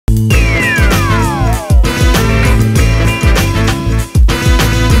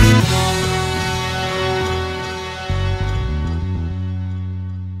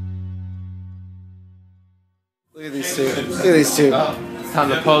at these two. It's time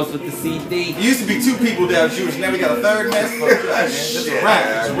to pose with the CD. It used to be two people that was Jewish, now we got a third man. It's a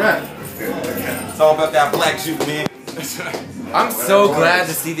wrap, it's a wrap. It's all about that black Jew, man. I'm so glad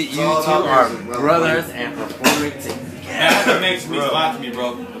to see that you two are brothers and performing together. That makes me a lot to me,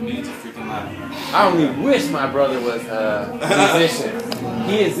 bro. It means a freaking lot. I only wish my brother was a musician.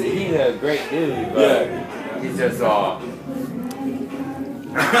 He's a great dude, but he's just all.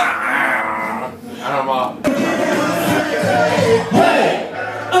 I don't know. Hey!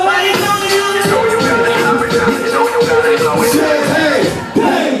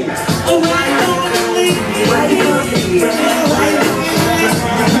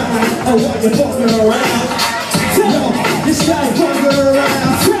 I want you fucking around. This guy fucking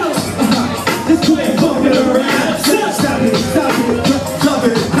around. This guy fucking around. Stop it, stop it, stop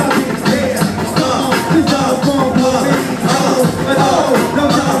it, stop it, yeah. This dog won't party. No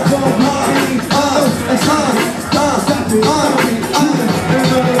dog won't party. Stop it,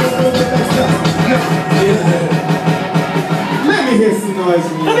 let me hear some noise.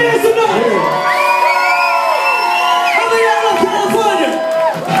 Let me hear some noise.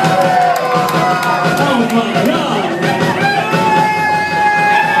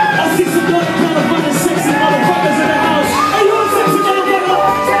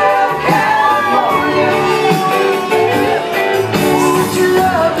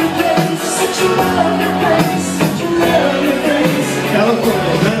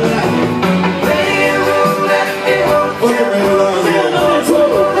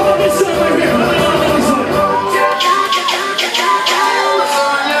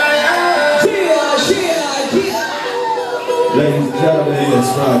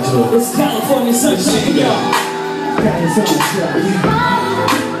 It's California sunshine, y'all.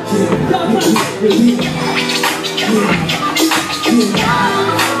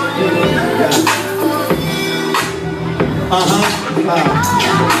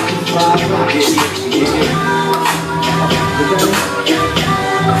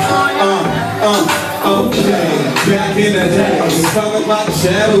 Okay, back in the day, talking about the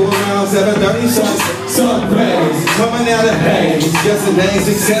shadow around 7:30 shots, sun rays coming out of haze. Yesterday's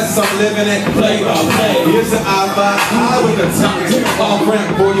success, I'm living it play by play. Here's the I-5 high with the tongue, off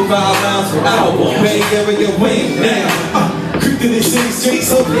ramp 45 miles per hour. Bay Area wing now. Creep to the city streets,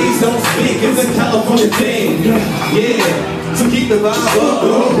 so please don't speak. It's a California thing, yeah. So keep the vibe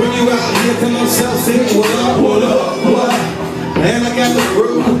up. When you out here, come on, self-sing. What up, what up, what? And I got the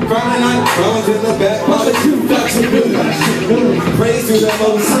groove, Friday night, throwing to the back, barbecue, that's a good. Praise to the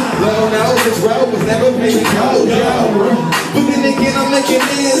most, let them know this road was never paid cold, yo. But then again, I'm making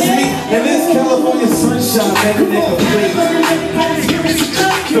ends meet, and this California sunshine, make a nigga please.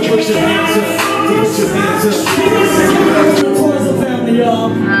 So put your hands up, put your hands up. Towards the family, y'all.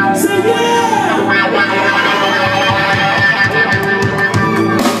 Say yeah!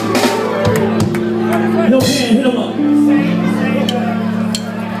 No hand, hit him up.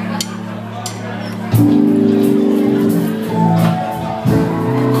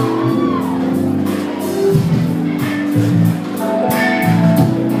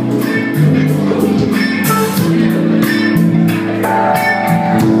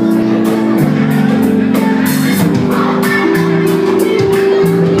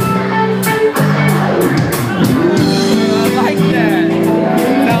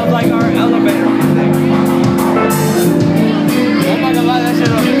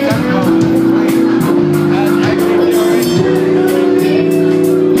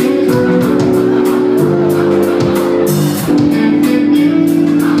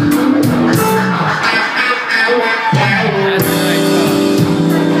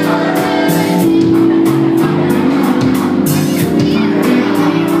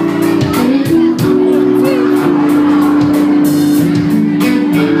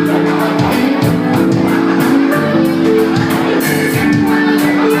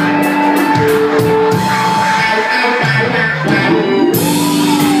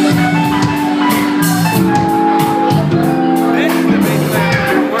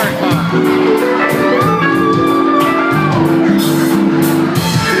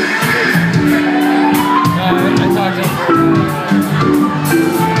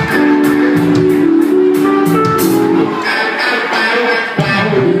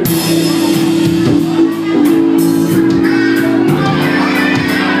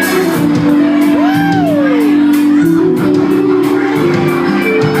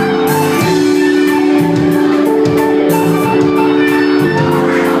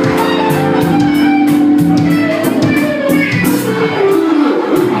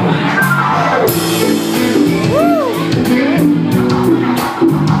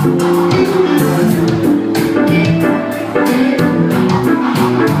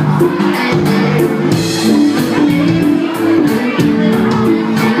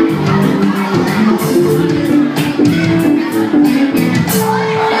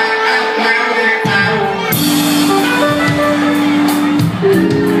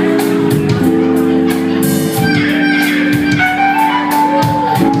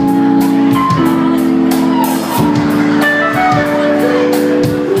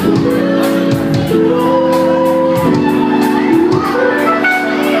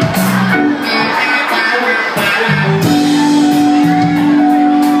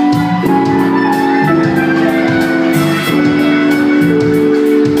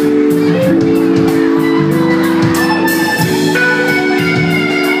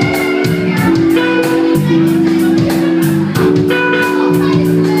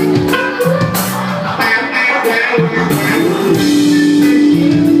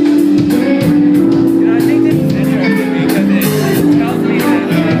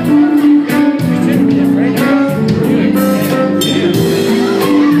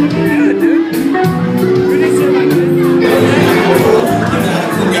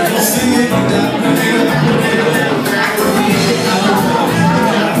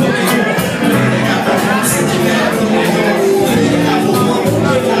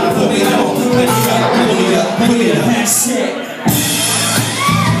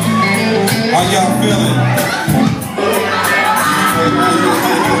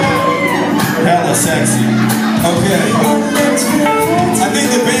 hella sexy. Okay. I think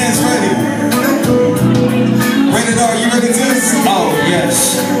the band's ready. Rated R, you ready too? Oh,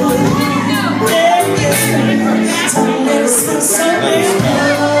 yes.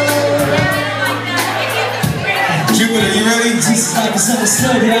 Jupiter, you ready? Jesus, like it's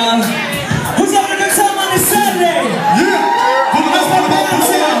understood, y'all. Who's having a good time on this Saturday? Yeah! Who the best one about this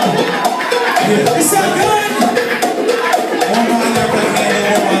sound? Yeah. It sound good?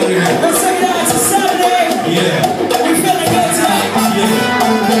 Let's check it out, it's a Saturday. Yeah. We feeling good tonight.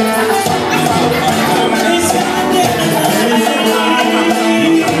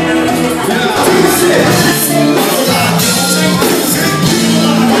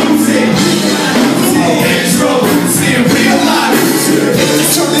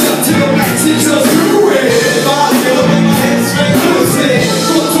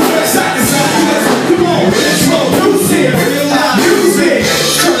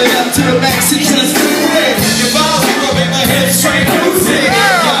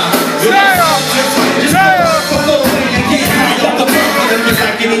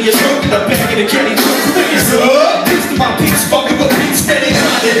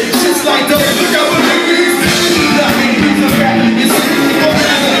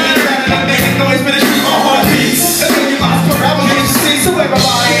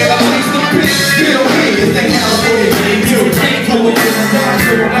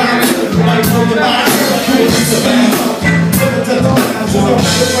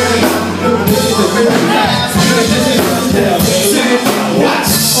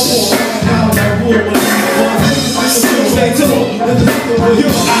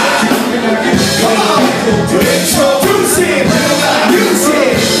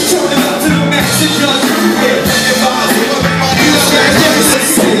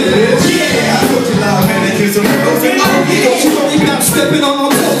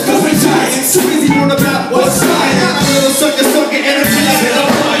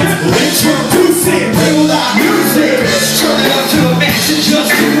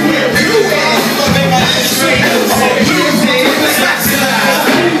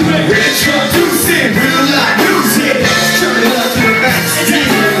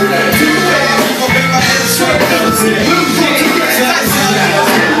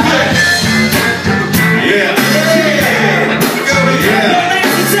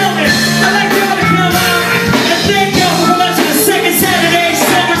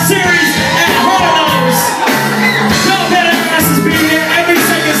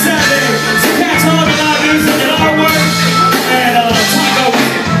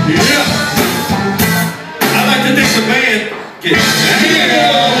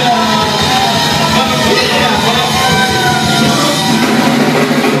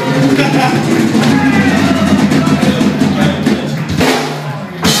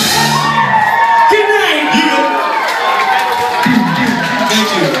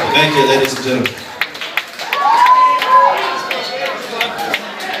 Thank you, ladies and gentlemen.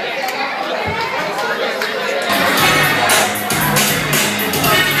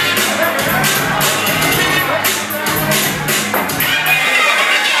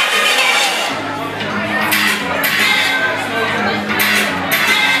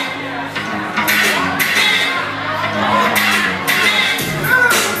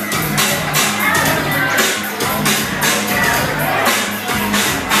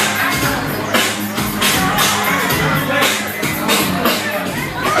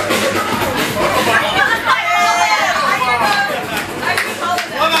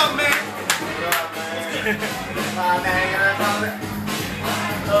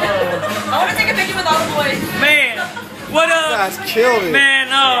 I want to take a picture with all the boys. Man, what up? That's killed it.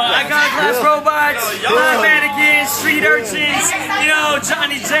 Man, IconoclastRobot, LiveManikins, StreetUrchinz, you know,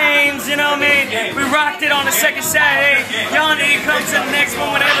 JonnyJames, you know what I mean? We rocked it on the second Saturday. Y'all need to come to the next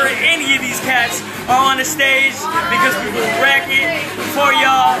one whenever any of these cats are on the stage because we will wreck it for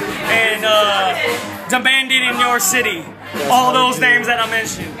y'all and demand it in your city. All those names that I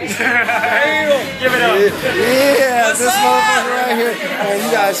mentioned. Give it up. Yeah, this motherfucker right here. Man,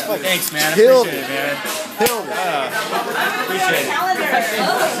 you guys fucking Thanks, man. killed I appreciate it. it, man. Killed it. Appreciate it.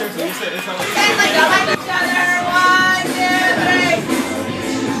 Stand like each other. 1, 2, 3.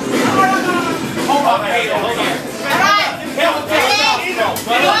 Hold on, hey, hold on. All right. 1, 2,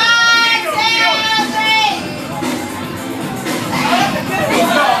 3.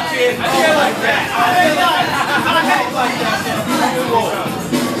 I feel like that. I feel like that.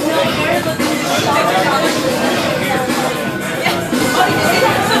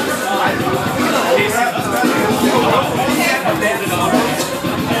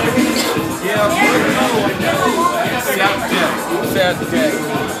 Yeah.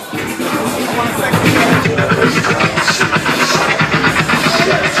 1 second.